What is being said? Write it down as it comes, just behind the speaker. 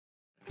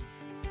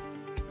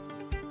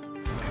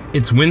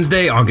It's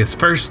Wednesday, August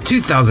 1st,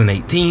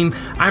 2018.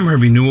 I'm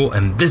Herbie Newell,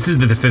 and this is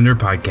the Defender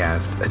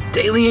Podcast, a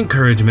daily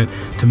encouragement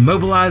to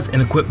mobilize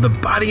and equip the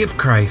body of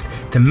Christ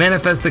to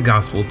manifest the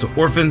gospel to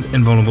orphans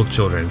and vulnerable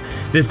children.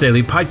 This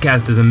daily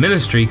podcast is a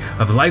ministry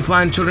of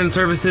Lifeline Children's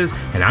Services,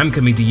 and I'm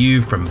coming to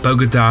you from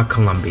Bogota,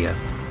 Colombia.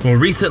 Well,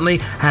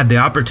 recently, I had the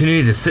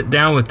opportunity to sit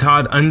down with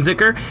Todd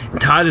Unzicker.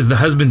 Todd is the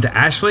husband to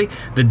Ashley,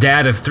 the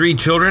dad of 3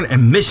 children,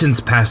 and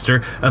missions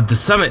pastor of the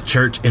Summit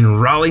Church in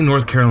Raleigh,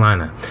 North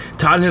Carolina.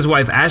 Todd and his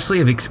wife Ashley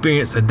have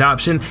experienced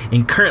adoption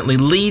and currently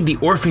lead the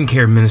orphan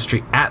care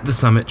ministry at the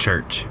Summit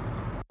Church.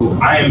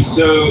 I am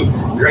so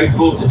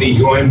grateful to be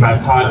joined by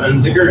Todd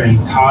Unzicker,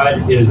 and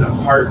Todd is a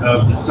part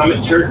of the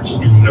Summit Church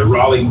in the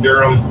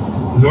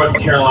Raleigh-Durham, North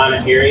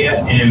Carolina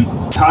area, and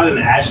Todd and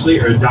Ashley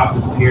are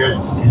adoptive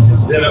parents and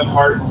have been a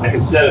part, like I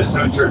said, of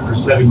Summit Church for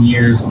 7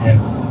 years and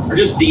are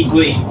just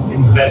deeply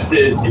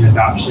invested in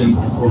adoption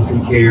and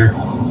orphan care.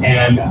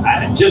 And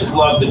I just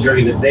love the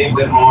journey that they've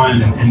been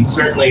on, and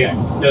certainly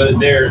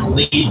their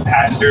lead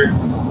pastor,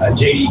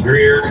 J.D.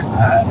 Greer,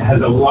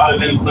 has a lot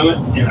of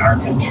influence in our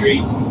country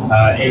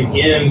and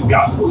in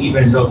gospel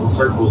evangelical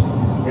circles.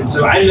 And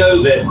so I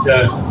know that,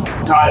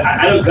 Todd,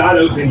 I know God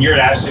opened your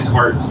and Ashley's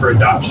hearts for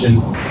adoption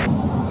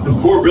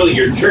before really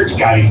your church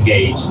got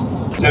engaged.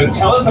 So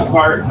tell us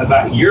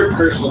about your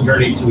personal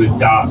journey to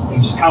adopt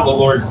and just how the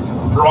Lord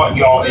brought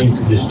y'all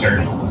into this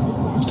journey.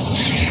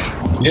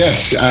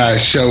 Yes.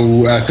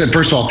 So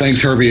first of all,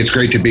 thanks, Herbie. It's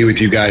great to be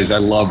with you guys. I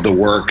love the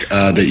work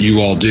that you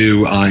all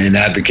do in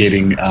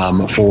advocating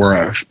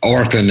for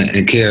orphan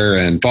and care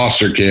and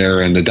foster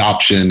care and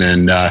adoption.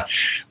 And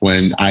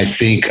when I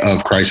think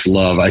of Christ's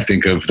love, I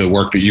think of the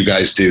work that you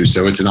guys do.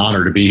 So it's an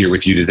honor to be here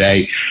with you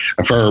today.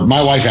 For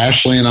my wife,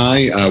 Ashley, and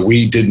I,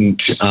 we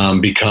didn't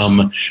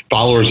become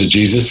followers of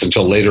Jesus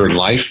until later in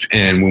life.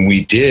 And when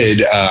we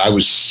did, I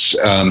was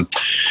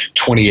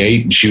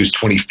 28 and she was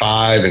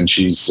 25, and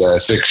she's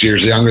 6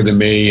 years younger than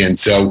me. And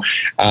so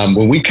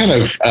when we kind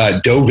of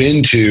dove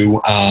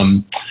into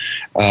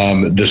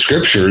the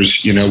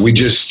scriptures, we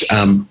just,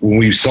 when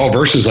we saw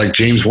verses like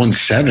James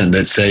 1:7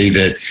 that say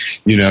that,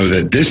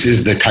 that this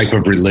is the type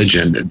of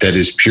religion that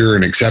is pure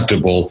and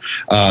acceptable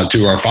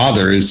to our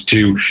Father, is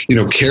to,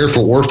 care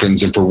for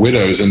orphans and for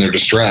widows in their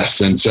distress.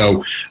 And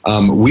so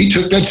we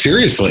took that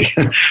seriously.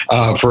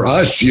 For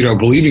us,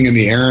 believing in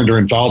the inerrant or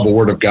infallible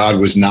word of God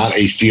was not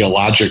a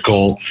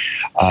theological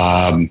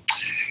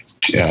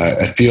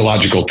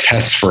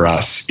test for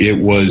us. It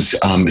was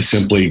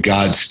simply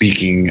God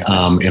speaking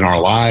in our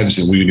lives,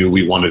 and we knew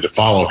we wanted to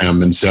follow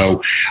him. And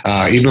so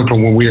even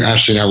from when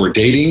Ashley and I were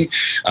dating,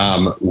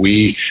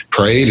 we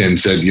prayed and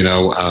said,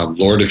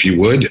 Lord, if you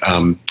would,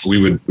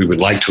 we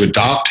would like to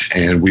adopt,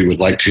 and we would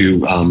like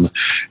to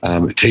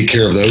take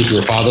care of those who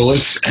are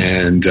fatherless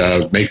and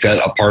make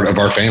that a part of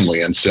our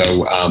family. And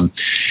so,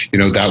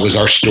 that was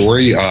our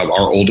story.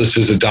 Our oldest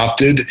is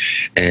adopted,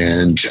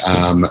 and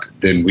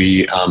then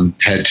we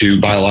had 2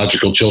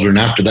 biological children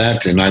after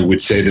that. And I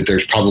would say that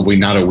there's probably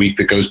not a week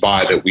that goes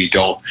by that we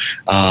don't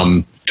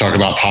talk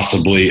about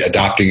possibly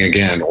adopting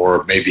again,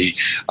 or maybe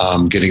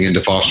getting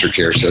into foster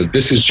care. So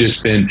this has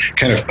just been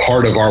kind of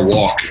part of our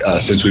walk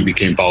since we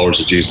became followers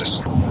of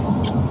Jesus.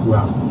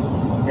 Wow.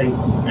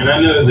 And I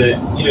know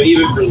that,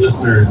 even for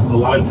listeners, a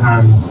lot of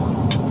times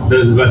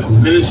those of us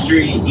in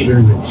ministry, either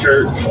in the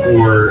church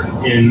or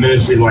in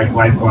ministries like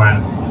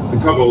Lifeline, we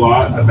talk a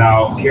lot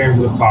about caring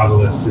for the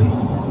fatherless. And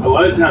a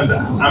lot of times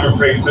I'm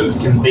afraid folks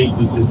can think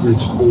that this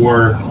is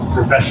for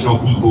professional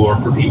people or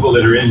for people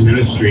that are in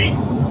ministry.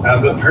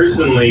 But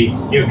personally,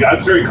 God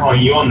started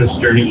calling you on this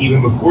journey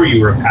even before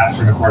you were a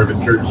pastor and a part of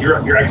a church.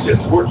 You're actually a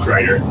sports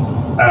writer.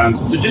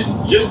 So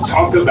just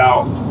talk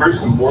about,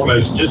 first and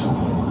foremost, just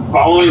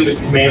following the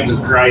commands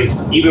of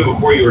Christ even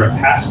before you were a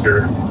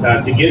pastor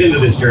to get into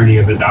this journey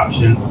of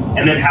adoption,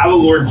 and then how the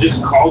Lord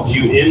just called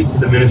you into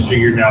the ministry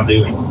you're now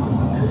doing.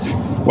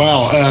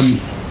 Well,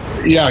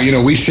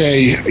 we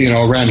say,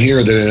 around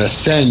here that in a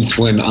sense,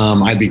 when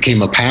I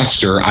became a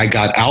pastor, I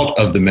got out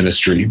of the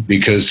ministry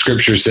because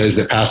scripture says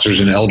that pastors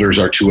and elders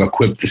are to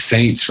equip the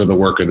saints for the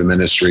work of the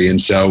ministry.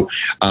 And so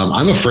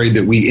I'm afraid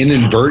that we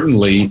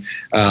inadvertently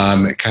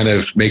kind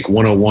of make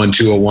 101,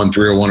 201,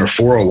 301, or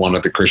 401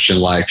 of the Christian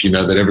life,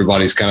 that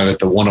everybody's kind of at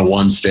the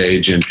 101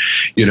 stage. And,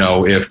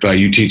 if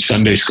you teach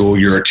Sunday school,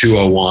 you're a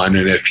 201.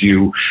 And if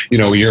you're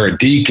a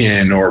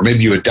deacon, or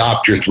maybe you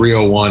adopt, you're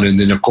 301. And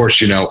then, of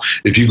course,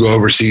 if you go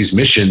overseas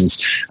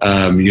missions,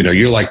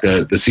 you're like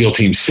the SEAL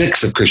Team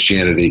 6 of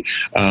Christianity.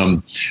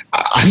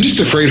 I'm just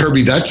afraid,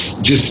 Herbie,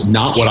 that's just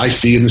not what I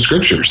see in the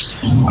scriptures.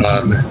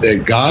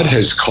 That God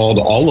has called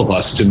all of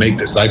us to make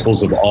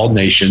disciples of all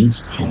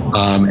nations,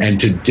 and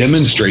to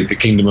demonstrate the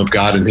kingdom of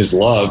God and his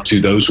love to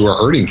those who are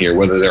hurting here,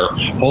 whether they're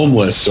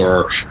homeless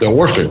or they're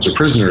orphans or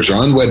prisoners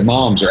or unwed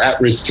moms or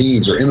at-risk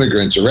teens or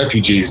immigrants or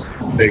refugees.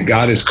 That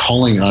God is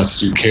calling us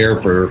to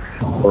care for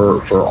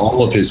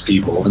all of his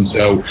people. And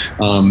so,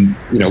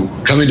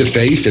 coming into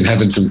faith and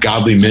having some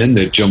godly men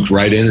that jumped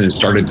right in and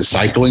started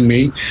discipling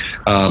me.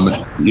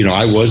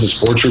 I was a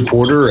sports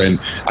reporter, and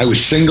I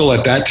was single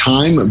at that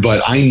time,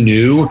 but I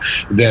knew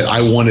that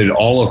I wanted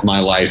all of my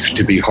life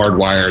to be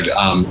hardwired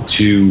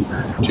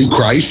to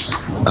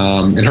Christ.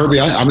 And Herbie,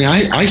 I've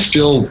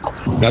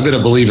been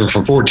a believer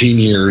for 14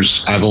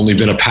 years. I've only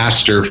been a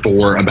pastor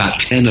for about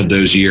 10 of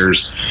those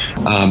years.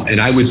 And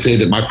I would say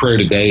that my prayer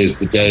today is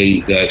the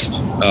day that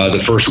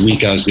the first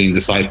week I was being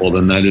discipled,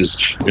 and that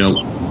is,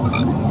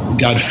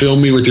 God, fill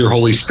me with your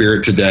Holy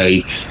Spirit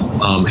today.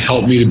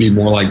 Help me to be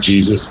more like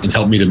Jesus, and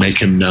help me to make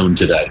him known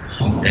today.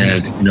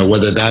 And,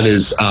 whether that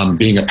is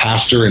being a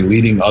pastor and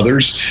leading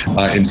others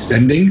and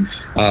sending,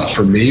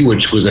 for me,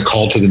 which was a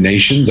call to the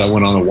nations. I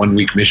went on a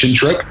 1-week mission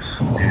trip,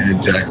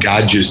 and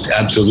God just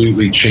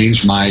absolutely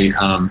changed my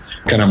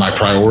my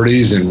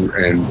priorities and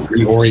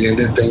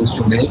reoriented things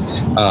for me.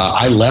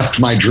 I left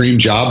my dream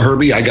job,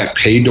 Herbie. I got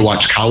paid to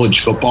watch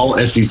college football,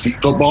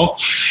 SEC football.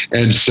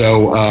 And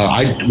so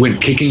I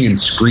went kicking and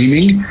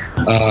screaming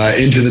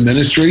into the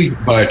ministry.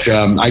 But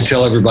I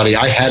tell everybody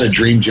I had a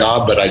dream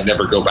job, but I'd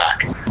never go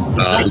back.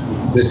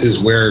 This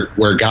is where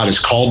God has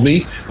called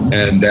me,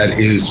 and that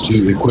is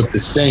to equip the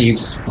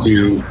saints for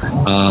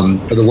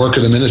the work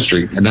of the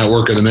ministry. And that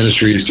work of the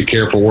ministry is to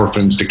care for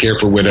orphans, to care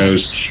for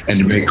widows, and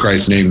to make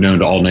Christ's name known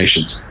to all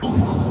nations.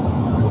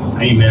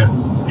 Amen.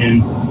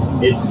 And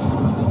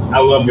I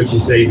love what you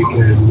say,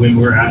 because when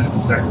we're asked to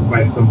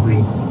sacrifice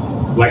something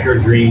like our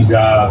dream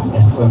job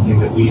and something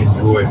that we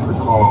enjoy for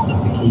call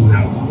of the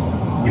kingdom,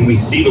 and we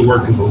see the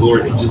work of the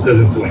Lord, it just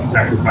doesn't feel like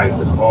sacrifice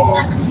at all.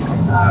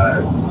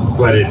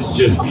 But it's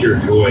just pure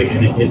joy,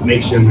 and it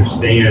makes you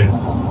understand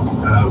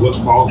what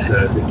Paul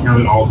says: "It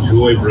count it all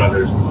joy,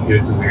 brothers, when you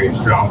go through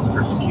various trials and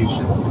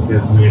persecutions."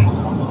 Because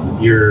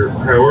when your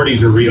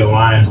priorities are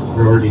realigned with the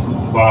priorities of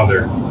the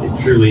Father, it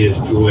truly is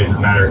joy. No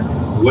matter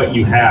what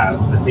you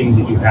have, the things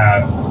that you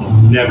have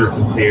can never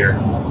compare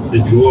to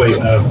the joy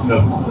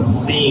of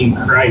seeing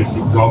Christ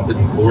exalted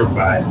and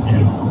glorified.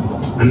 And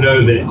I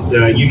know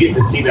that you get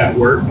to see that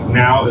work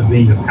now as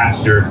being a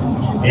pastor.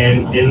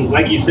 And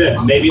like you said,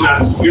 maybe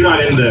you're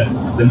not in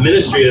the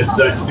ministry as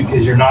such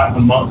because you're not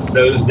amongst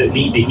those that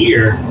need to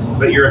hear,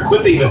 but you're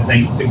equipping the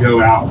saints to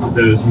go out to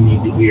those who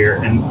need to hear.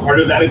 And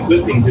part of that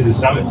equipping through the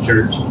Summit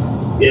Church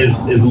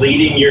is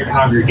leading your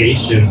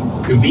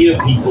congregation to be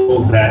a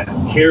people that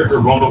care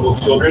for vulnerable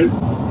children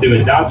through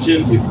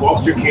adoption, through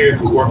foster care,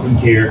 through orphan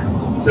care.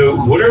 So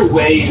what are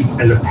ways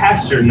as a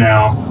pastor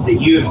now that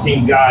you have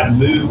seen God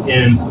move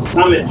in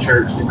Summit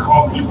Church to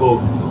call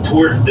people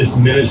towards this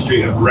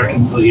ministry of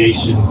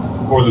reconciliation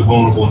for the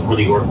vulnerable and for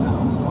the orphan?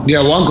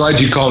 Yeah, well, I'm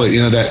glad you called it,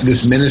 that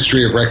this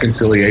ministry of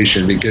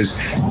reconciliation, because,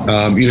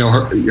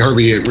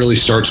 Herbie, it really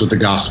starts with the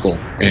gospel.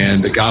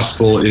 And the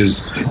gospel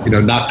is,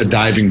 not the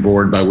diving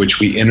board by which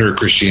we enter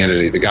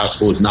Christianity. The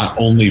gospel is not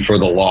only for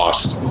the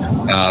lost,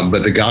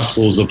 but the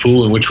gospel is the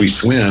pool in which we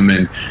swim.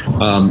 And,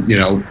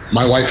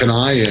 my wife and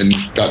I and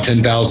about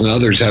 10,000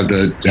 others have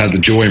the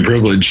joy and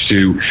privilege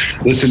to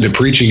listen to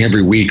preaching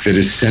every week that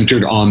is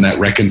centered on that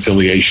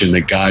reconciliation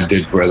that God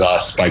did for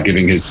us by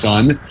giving his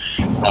son,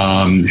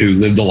 who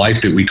lived the life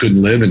that we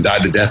couldn't live and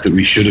died the death that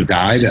we should have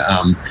died.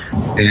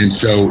 And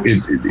so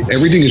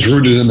everything is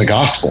rooted in the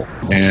gospel,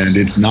 and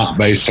it's not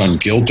based on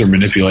guilt or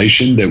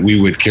manipulation that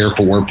we would care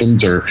for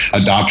orphans or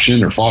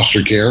adoption or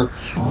foster care.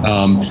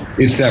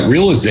 It's that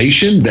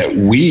realization that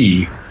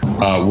we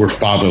were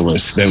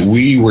fatherless, that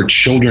we were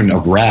children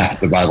of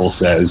wrath, the Bible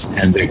says,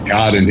 and that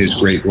God in his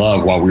great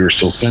love, while we were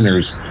still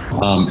sinners,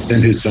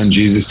 sent his son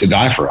Jesus to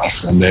die for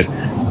us, and that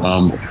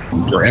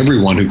for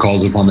everyone who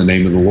calls upon the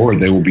name of the Lord,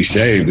 they will be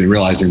saved, and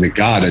realizing that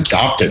God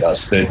adopted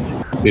us, that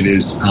it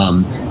is,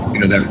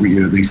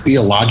 these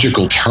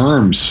theological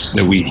terms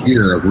that we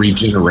hear of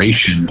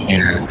regeneration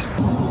and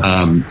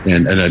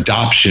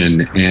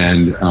adoption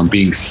and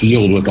being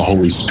sealed with the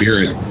Holy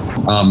Spirit.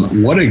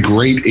 What a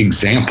great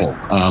example.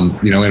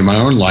 In my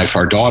own life,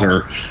 our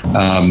daughter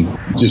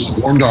just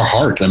warmed our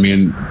heart. I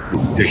mean,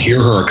 to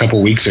hear her a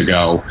couple weeks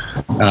ago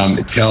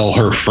tell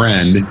her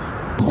friend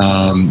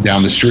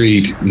down the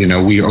street,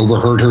 we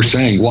overheard her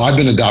saying, "Well, I've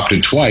been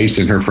adopted twice."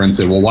 And her friend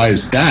said, "Well, why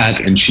is that?"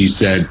 And she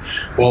said,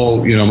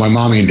 "Well, my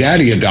mommy and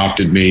daddy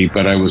adopted me,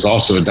 but I was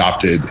also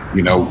adopted,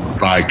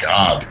 by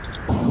God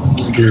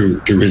through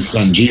his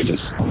son,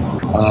 Jesus."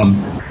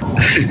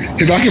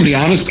 If I can be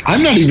honest,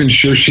 I'm not even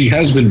sure she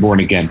has been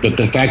born again, but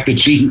the fact that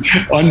she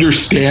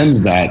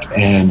understands that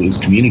and is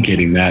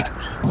communicating that,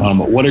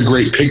 what a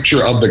great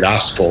picture of the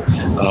gospel.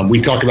 We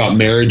talk about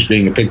marriage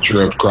being a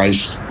picture of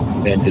Christ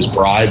and his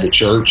bride, the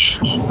church,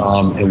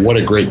 and what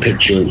a great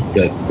picture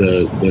that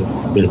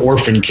the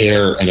orphan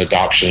care and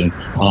adoption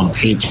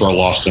paints for a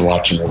lost and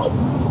watching world.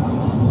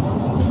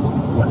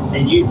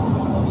 And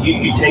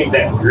you take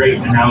that great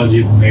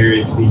analogy of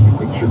marriage being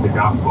a picture of the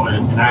gospel,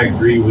 and I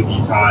agree with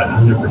you, Todd,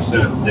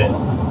 100%, that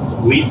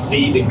we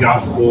see the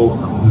gospel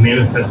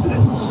manifested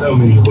in so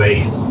many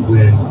ways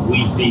when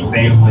we see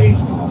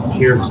families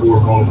care for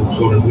vulnerable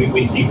children.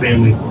 We see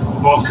families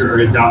foster or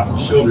adopt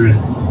children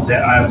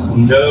that have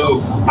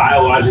no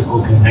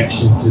biological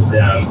connection to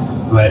them,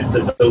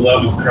 but the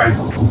love of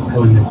Christ is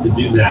compelling them to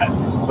do that.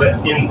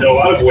 But in a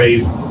lot of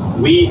ways,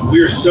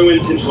 we're so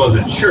intentional as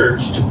a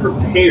church to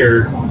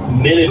prepare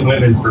men and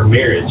women for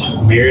marriage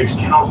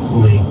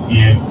counseling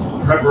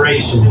and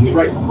preparation, and we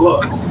write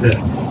books to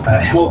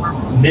help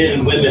men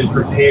and women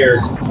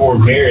prepare for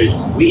marriage.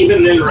 We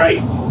even then write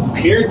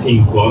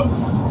parenting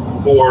books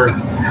for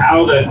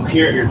how to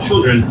parent your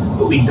children,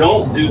 but we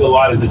don't do a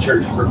lot as a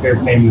church to prepare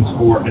families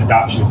for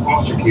adoption and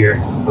foster care.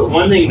 But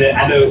one thing that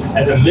I know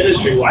as a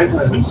ministry, Life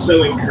has been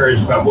so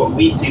encouraged by what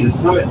we see the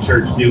Summit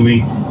Church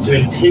doing to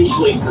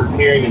intentionally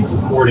preparing and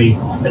supporting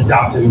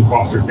adoptive and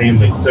foster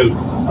families. So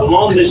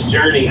along this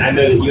journey, I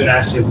know that you and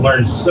Ashley have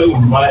learned so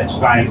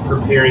much by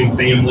preparing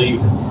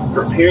families and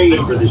preparing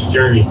them for this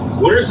journey.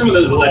 What are some of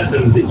those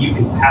lessons that you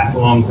can pass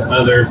along to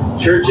other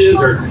churches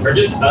or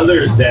just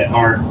others that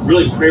are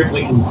really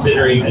prayerfully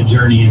considering a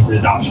journey into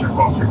adoption or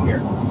foster care?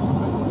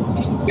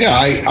 Yeah,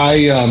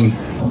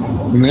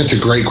 I mean, that's a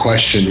great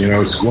question. You know,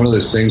 it's one of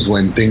those things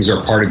when things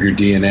are part of your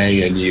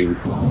DNA and you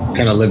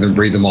kind of live and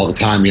breathe them all the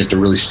time, you have to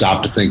really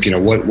stop to think, you know,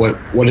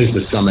 what has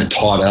the Summit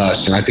taught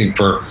us? And I think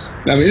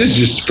this is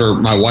just for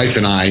my wife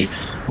and I,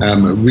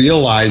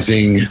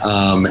 realizing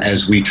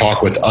as we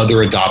talk with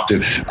other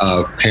adoptive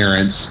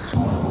parents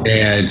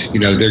and, you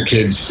know, their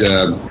kids,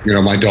 you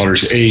know, my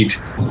daughter's 8,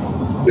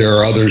 there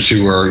are others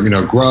who are, you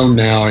know, grown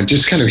now, and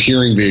just kind of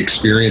hearing the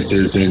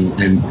experiences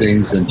and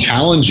things and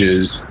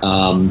challenges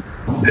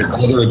that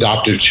other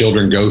adoptive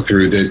children go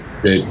through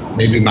that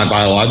maybe my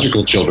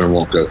biological children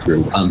won't go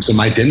through. Some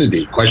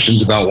identity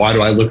questions about why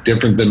do I look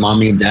different than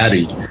mommy and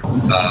daddy?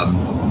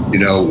 You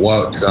know,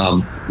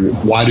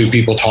 why do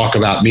people talk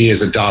about me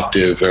as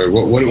adoptive? Or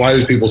why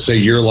do people say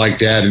you're like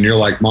dad and you're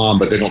like mom,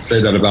 but they don't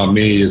say that about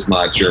me as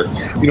much? Or,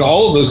 you know,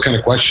 all of those kind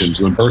of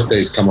questions when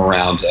birthdays come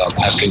around,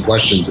 asking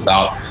questions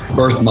about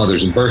birth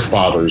mothers and birth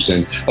fathers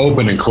and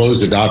open and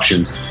closed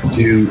adoptions.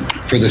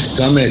 For the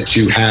Summit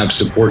to have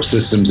support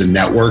systems and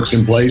networks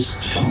in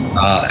place,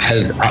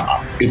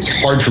 it's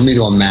hard for me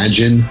to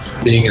imagine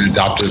being an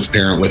adoptive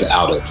parent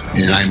without it.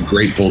 And I'm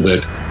grateful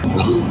that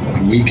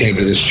when we came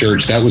to this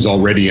church, that was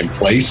already in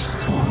place.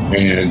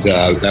 And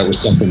that was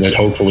something that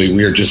hopefully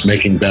we are just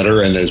making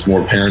better. And as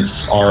more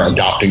parents are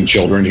adopting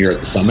children here at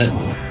the Summit,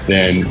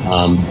 then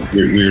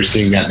we're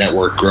seeing that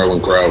network grow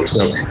and grow.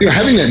 So, you know,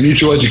 having that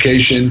mutual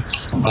education,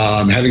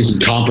 having some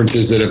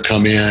conferences that have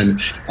come in,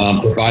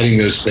 providing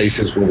those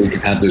spaces where we can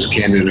have those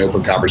candid and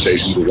open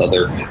conversations with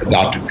other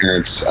adoptive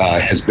parents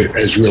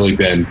has really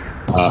been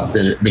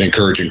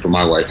encouraging for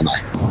my wife and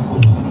I.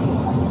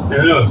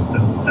 I know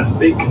a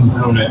big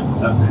component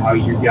of how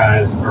you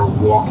guys are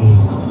walking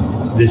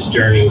this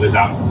journey with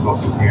adoptive and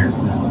foster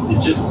parents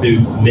is just through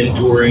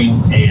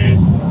mentoring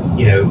and,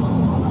 you know,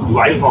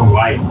 life on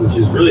life, which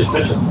is really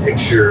such a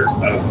picture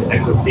of the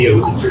ecclesia,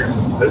 what the church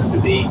is supposed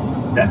to be,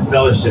 that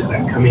fellowship,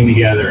 that coming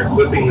together,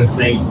 equipping the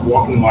saints,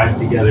 walking life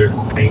together as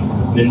the saints,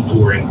 and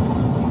mentoring.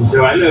 And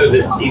so I know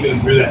that even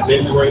through that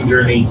mentoring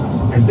journey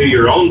and through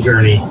your own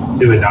journey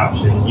through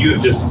adoption,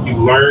 you've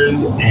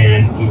learned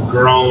and you've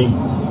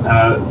grown.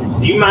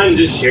 Do you mind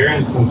just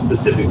sharing some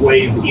specific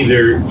ways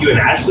either you and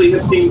Ashley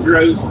have seen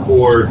growth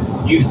or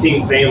you've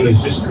seen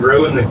families just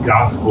grow in the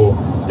gospel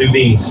through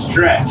being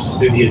stretched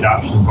through the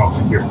adoption and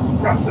foster care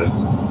process?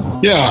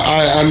 Yeah,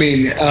 I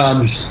mean,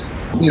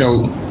 you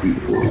know,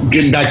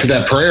 getting back to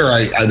that prayer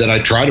that I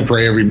try to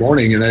pray every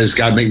morning, and that is,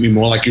 God, make me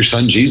more like your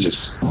son,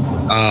 Jesus.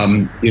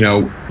 You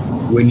know,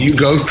 when you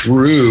go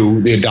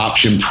through the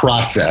adoption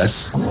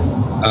process,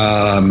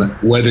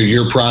 whether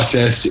your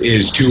process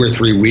is 2 or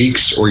 3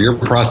 weeks or your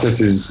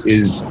process is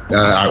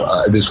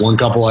this one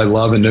couple I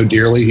love and know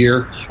dearly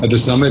here at the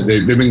Summit,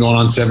 they've been going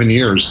on 7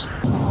 years.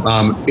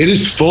 It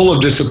is full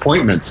of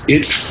disappointments.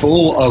 It's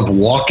full of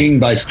walking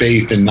by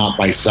faith and not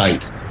by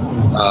sight.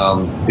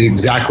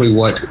 Exactly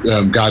what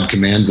God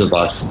commands of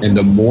us, and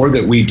the more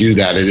that we do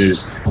that, it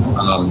is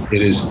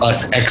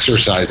us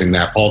exercising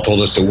that. Paul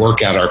told us to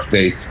work out our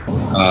faith,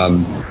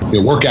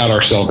 work out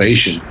our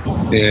salvation,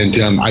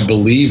 and I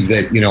believe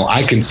that, you know,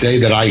 I can say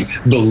that I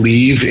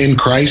believe in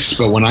Christ,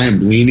 but when I am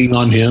leaning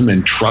on Him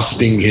and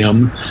trusting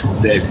Him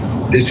that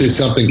this is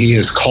something He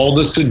has called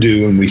us to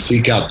do, and we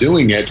seek out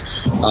doing it,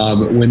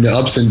 when the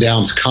ups and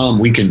downs come,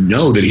 we can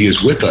know that He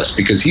is with us,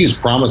 because He has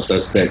promised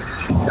us that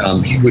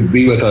He would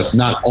be with us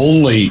not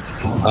only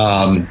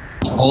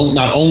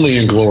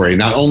in glory,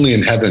 not only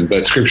in heaven,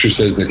 but Scripture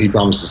says that He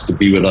promises to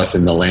be with us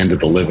in the land of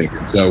the living.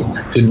 And so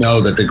to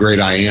know that the great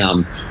I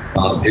Am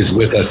is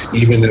with us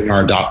even in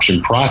our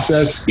adoption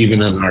process,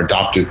 even in our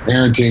adoptive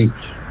parenting,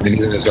 and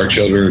even as our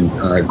children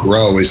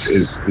grow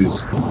is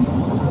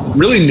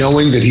really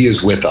knowing that He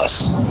is with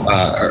us.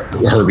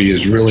 Herbie,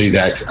 is really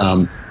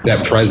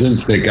that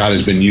presence that God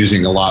has been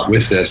using a lot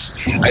with this.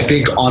 I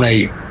think on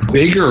a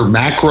bigger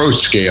macro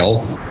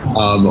scale,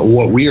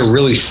 what we are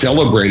really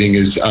celebrating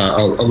is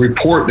a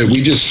report that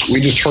we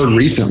just heard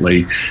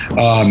recently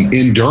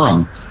in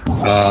Durham.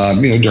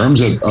 You know,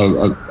 Durham's a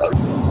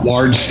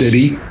large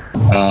city.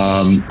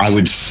 I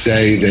would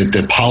say that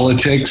the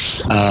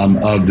politics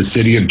of the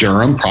city of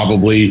Durham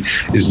probably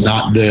is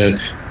not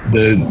the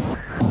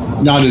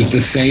not as the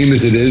same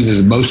as it is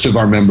as most of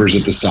our members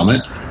at the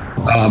summit.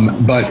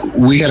 But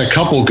we had a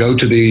couple go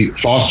to the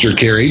foster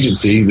care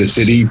agency, the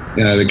city,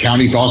 the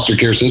county foster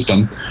care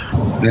system,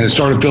 and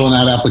started filling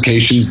out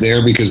applications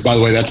there because, by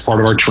the way, that's part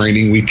of our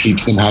training. We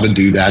teach them how to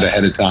do that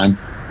ahead of time.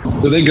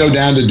 So they go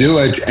down to do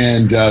it,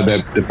 and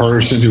the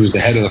person who was the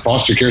head of the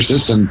foster care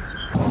system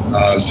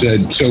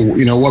said, "So,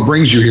 what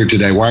brings you here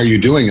today? Why are you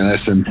doing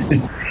this?" And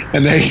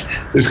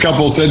this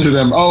couple said to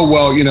them, "Oh,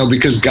 well,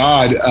 because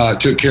God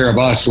took care of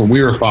us when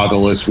we were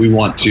fatherless, we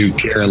want to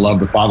care and love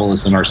the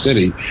fatherless in our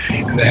city."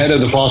 And the head of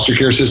the foster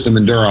care system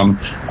in Durham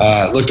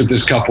looked at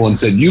this couple and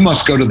said, "You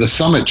must go to the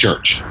Summit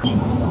Church."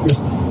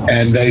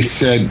 And they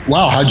said,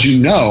 "Wow, how'd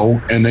you know?"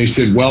 And they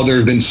said, "Well, there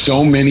have been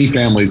so many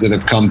families that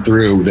have come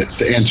through that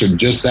answered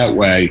just that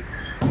way,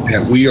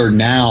 that we are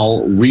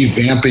now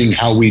revamping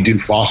how we do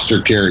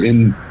foster care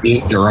in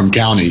Durham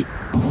County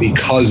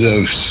because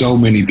of so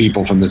many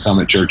people from the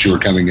Summit Church who are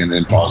coming in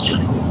and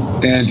fostering."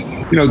 And,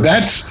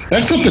 that's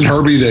something,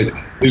 Herbie, that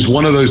is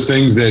one of those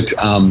things that,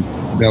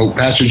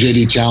 Pastor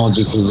JD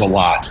challenges us a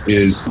lot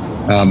is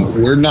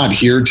we're not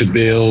here to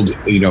build,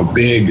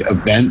 big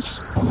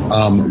events.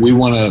 We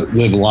want to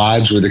live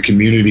lives where the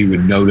community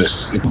would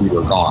notice if we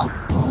were gone.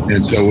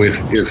 And so if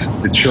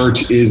the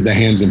church is the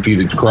hands and feet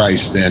of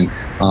Christ, then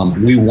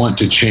we want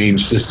to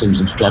change systems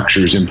and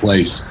structures in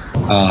place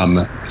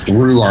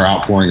through our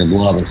outpouring of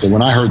love. And so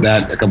when I heard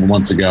that a couple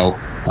months ago,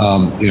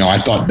 I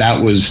thought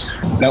that was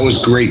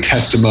great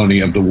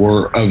testimony of the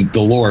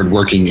Lord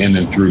working in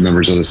and through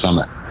members of the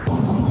summit.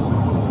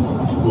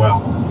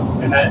 Well,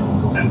 and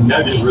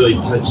that just really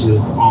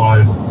touches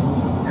on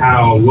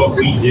how what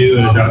we do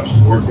in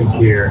adoption, orphan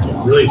care,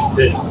 really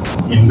fits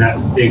in that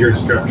bigger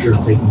structure of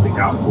taking the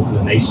gospel to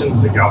the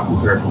nation, the gospel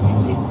to our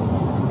community,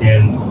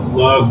 and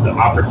love the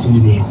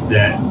opportunities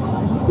that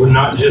we're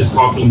not just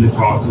talking the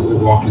talk, but we're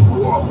walking the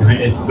walk. And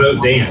it's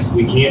both and.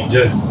 We can't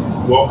just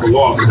walk the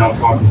walk without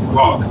talking the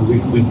talk.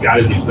 We've got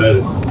to do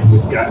both, and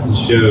we've got to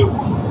show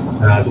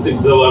that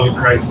the love of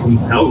Christ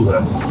compels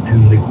us,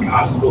 and the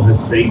gospel has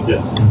saved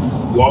us. And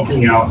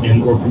walking out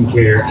in orphan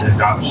care and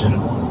adoption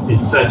is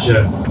such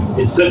a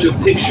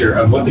picture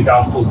of what the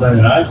gospel's done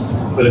in us,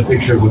 but a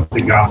picture of what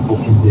the gospel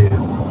can do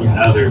in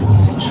others when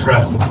we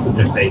trust and put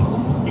their faith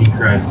in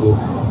Christ. Well,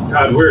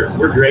 Todd,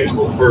 we're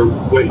grateful for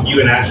what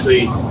you and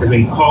Ashley have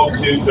been called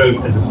to,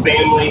 both as a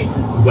family,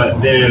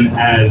 but then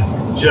as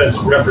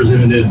just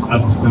representatives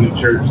of the Summit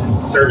Church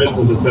and servants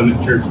of the Summit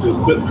Church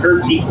to equip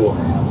her people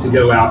to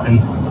go out,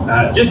 and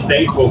just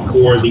thankful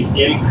for the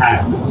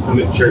impact that the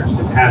Summit Church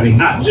is having,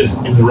 not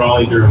just in the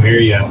Raleigh-Durham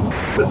area,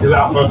 but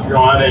throughout North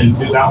Carolina and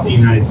throughout the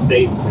United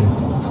States.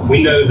 And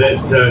we know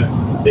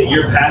that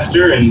your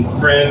pastor and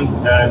friend,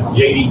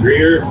 J.D.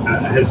 Greer,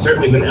 has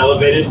certainly been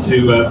elevated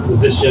to a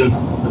position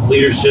of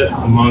leadership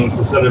amongst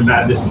the Southern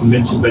Baptist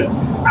Convention. But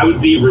I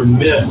would be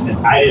remiss if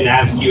I didn't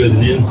ask you, as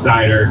an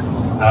insider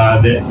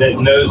that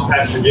knows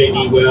Pastor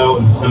J.D. well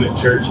in the Summit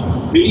Church,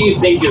 who do you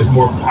think is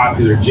more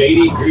popular,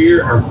 J.D.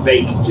 Greer or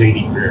fake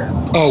J.D. Greer?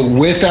 Oh,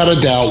 without a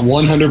doubt,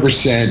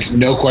 100%,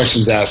 no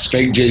questions asked.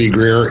 Fake J.D.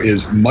 Greer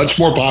is much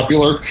more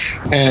popular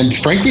and,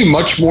 frankly,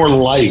 much more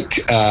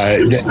liked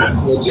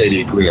than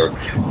J.D. Greer.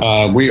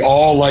 We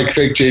all like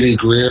fake J.D.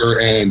 Greer,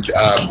 and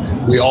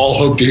we all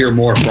hope to hear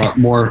more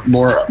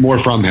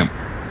from him.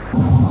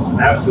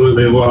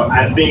 Absolutely. Well,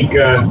 I think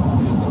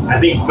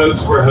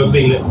folks were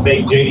hoping that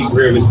fake J.D.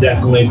 Greer would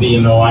definitely be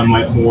in the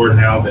limelight more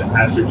now that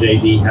Pastor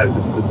J.D. has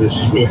this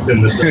position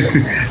within the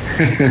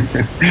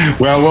church.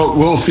 Well,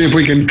 we'll see if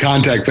we can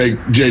contact fake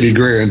J.D.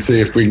 Greer and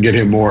see if we can get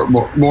him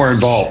more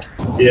involved.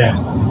 Yeah.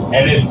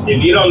 And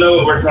if you don't know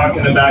what we're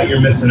talking about,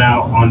 you're missing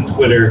out. On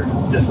Twitter,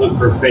 just look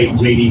for fake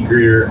J.D.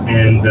 Greer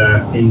and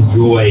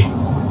enjoy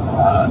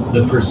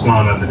the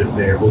persona that is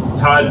there. Well,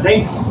 Todd,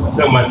 thanks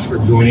so much for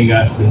joining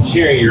us and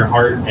sharing your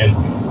heart. And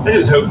I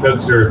just hope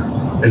folks are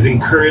as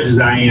encouraged as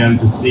I am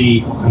to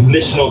see a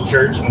missional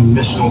church, a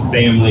missional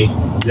family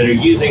that are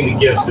using the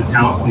gifts, the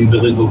talents, and the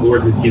abilities the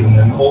Lord has given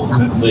them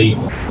ultimately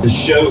to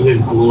show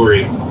His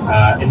glory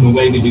in the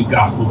way we do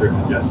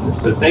gospel-driven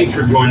justice. So thanks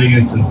for joining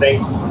us, and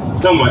thanks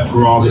so much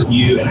for all that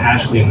you and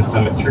Ashley and the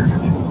Summit Church are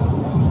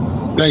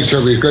doing. Thanks,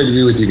 Herbie. Great to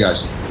be with you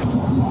guys.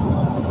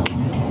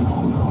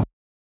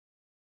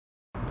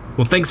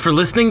 Well, thanks for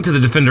listening to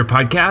the Defender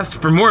Podcast.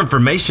 For more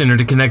information or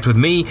to connect with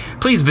me,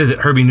 please visit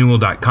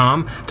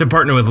herbienewell.com. To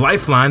partner with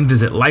Lifeline,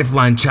 visit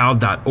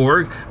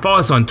lifelinechild.org. Follow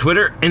us on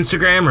Twitter,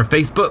 Instagram, or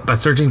Facebook by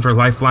searching for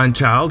Lifeline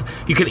Child.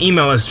 You can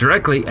email us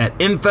directly at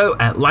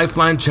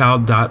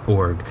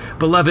info@lifelinechild.org.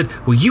 Beloved,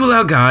 will you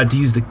allow God to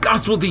use the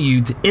gospel to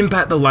you to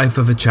impact the life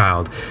of a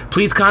child?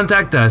 Please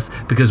contact us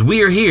because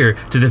we are here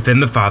to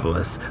defend the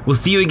fatherless. We'll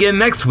see you again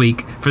next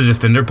week for the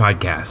Defender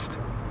Podcast.